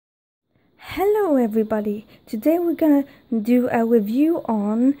Hello everybody! Today we're gonna do a review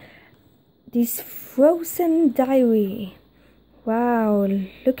on this frozen diary. Wow,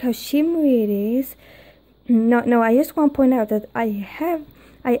 look how shimmery it is. No, I just want to point out that I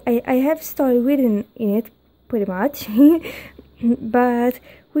have story written in it pretty much. But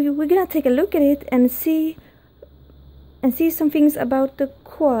we're gonna take a look at it and see some things about the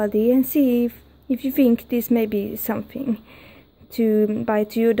quality and see if you think this may be something to buy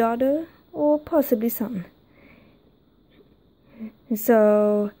to your daughter or possibly son.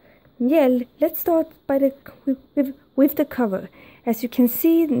 So yeah, let's start by with the cover. As you can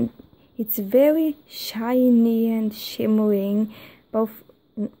see, it's very shiny and shimmering both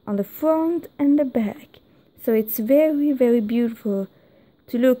on the front and the back, so it's very beautiful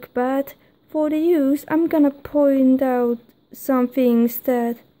to look. But for the use, I'm gonna point out some things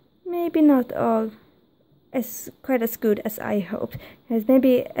that maybe not all quite as good as I hoped. As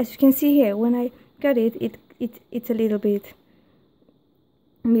maybe, as you can see here, when I got it's a little bit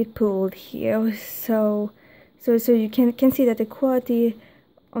pulled here, so you can see that the quality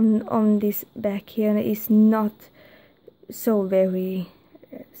on this back here is not so very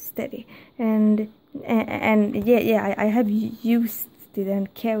steady, and yeah, I have used it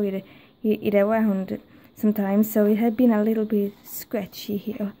and carried it around sometimes, so it had been a little bit scratchy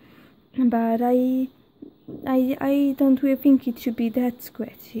here, but I don't really think it should be that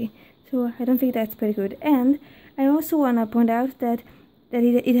scratchy, so I don't think that's pretty good. And I also want to point out that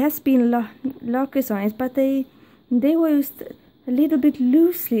it has been lockers on it, but they were used a little bit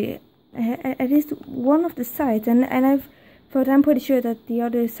loosely, at least one of the sides, and I'm pretty sure that the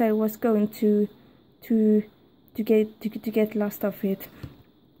other side was going to get lost of it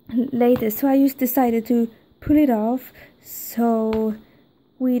later. So I just decided to pull it off, so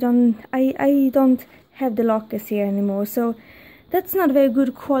I don't have the lockers here anymore. So that's not very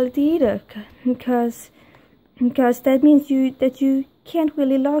good quality either, because that means that you can't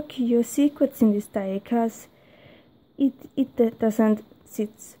really lock your secrets in this diary, because it doesn't sit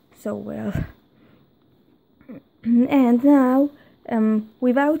so well. And now,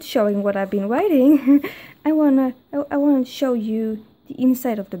 without showing what I've been writing, I wanna show you the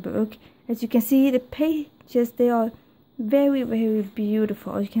inside of the book. As you can see, the pages, they are very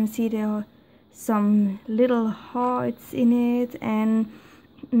beautiful. You can see there are some little hearts in it, and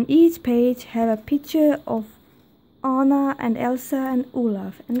each page have a picture of Anna and Elsa and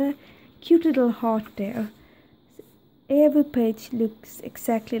Olaf, and a cute little heart there. Every page looks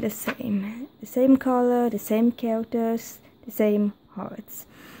exactly the same color, the same characters, the same hearts.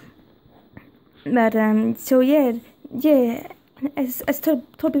 But so yeah, as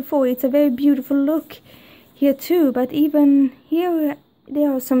told before, it's a very beautiful look here too. But even here,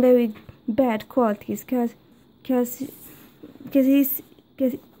 there are some very bad qualities, because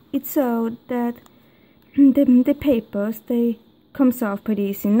it's so that the papers, they comes off pretty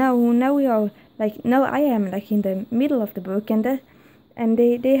easy. Now I am like in the middle of the book, and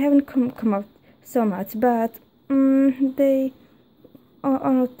they haven't come out so much, but they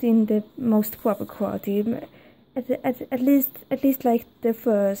are not in the most proper quality. At least like the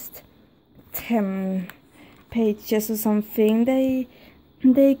first 10 pages or something,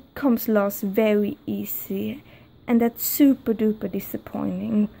 they comes lost very easy, and that's super duper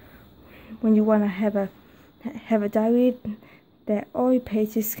disappointing when you wanna have a diary that all your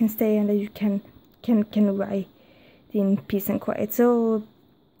pages can stay and that you can write in peace and quiet. So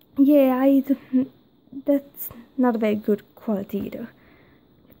yeah, that's not a very good quality either.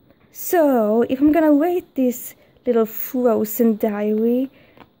 So if I'm gonna rate this little frozen diary,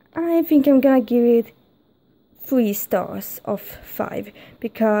 I think I'm gonna give it 3 stars of 5,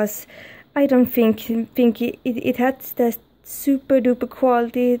 because I don't think it has the super duper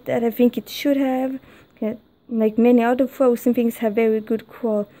quality that I think it should have. Like many other frozen things have very good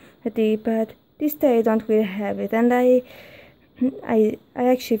quality, but this diary don't really have it, and I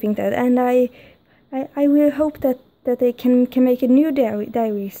actually think that, and I really hope that they can make a new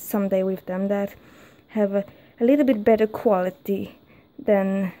diary someday with them that have a little bit better quality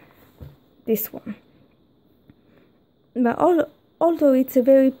than this one. But although it's a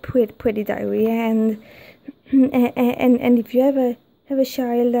very pretty diary, and if you have a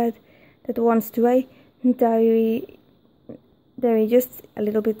child that wants to write diary just a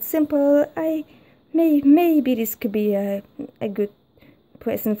little bit simple, maybe this could be a good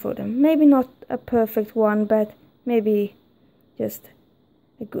present for them. Maybe not a perfect one, but maybe just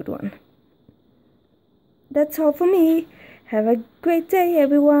a good one. That's all for me. Have a great day,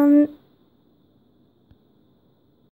 everyone.